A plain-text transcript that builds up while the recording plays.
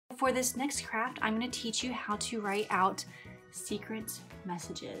for this next craft, I'm going to teach you how to write out secret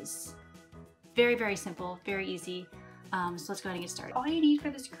messages. Very, very simple, very easy. So let's go ahead and get started. All you need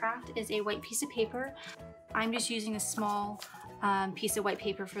for this craft is a white piece of paper. I'm just using a small piece of white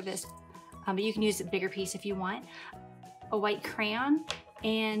paper for this, but you can use a bigger piece if you want. A white crayon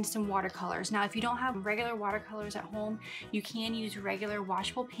and some watercolors. Now, if you don't have regular watercolors at home, you can use regular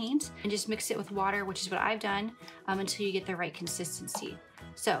washable paint and just mix it with water, which is what I've done, until you get the right consistency.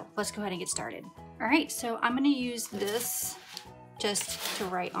 So let's go ahead and get started. All right, so I'm gonna use this just to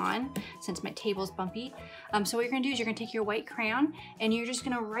write on since my table's bumpy. So what you're gonna do is you're gonna take your white crayon and you're just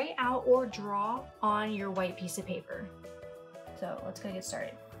gonna write out or draw on your white piece of paper. So let's go get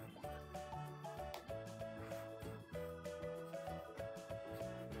started.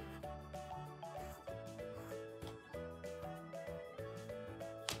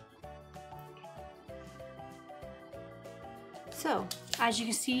 So, as you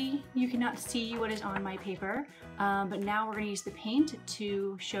can see, you cannot see what is on my paper, but now we're going to use the paint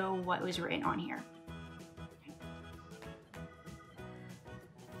to show what was written on here.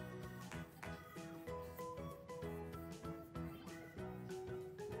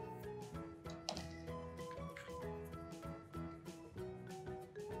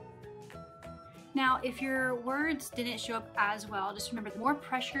 Now, if your words didn't show up as well, just remember the more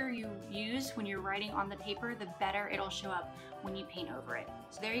pressure you use when you're writing on the paper, the better it'll show up when you paint over it.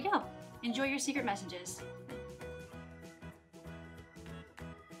 So there you go. Enjoy your secret messages.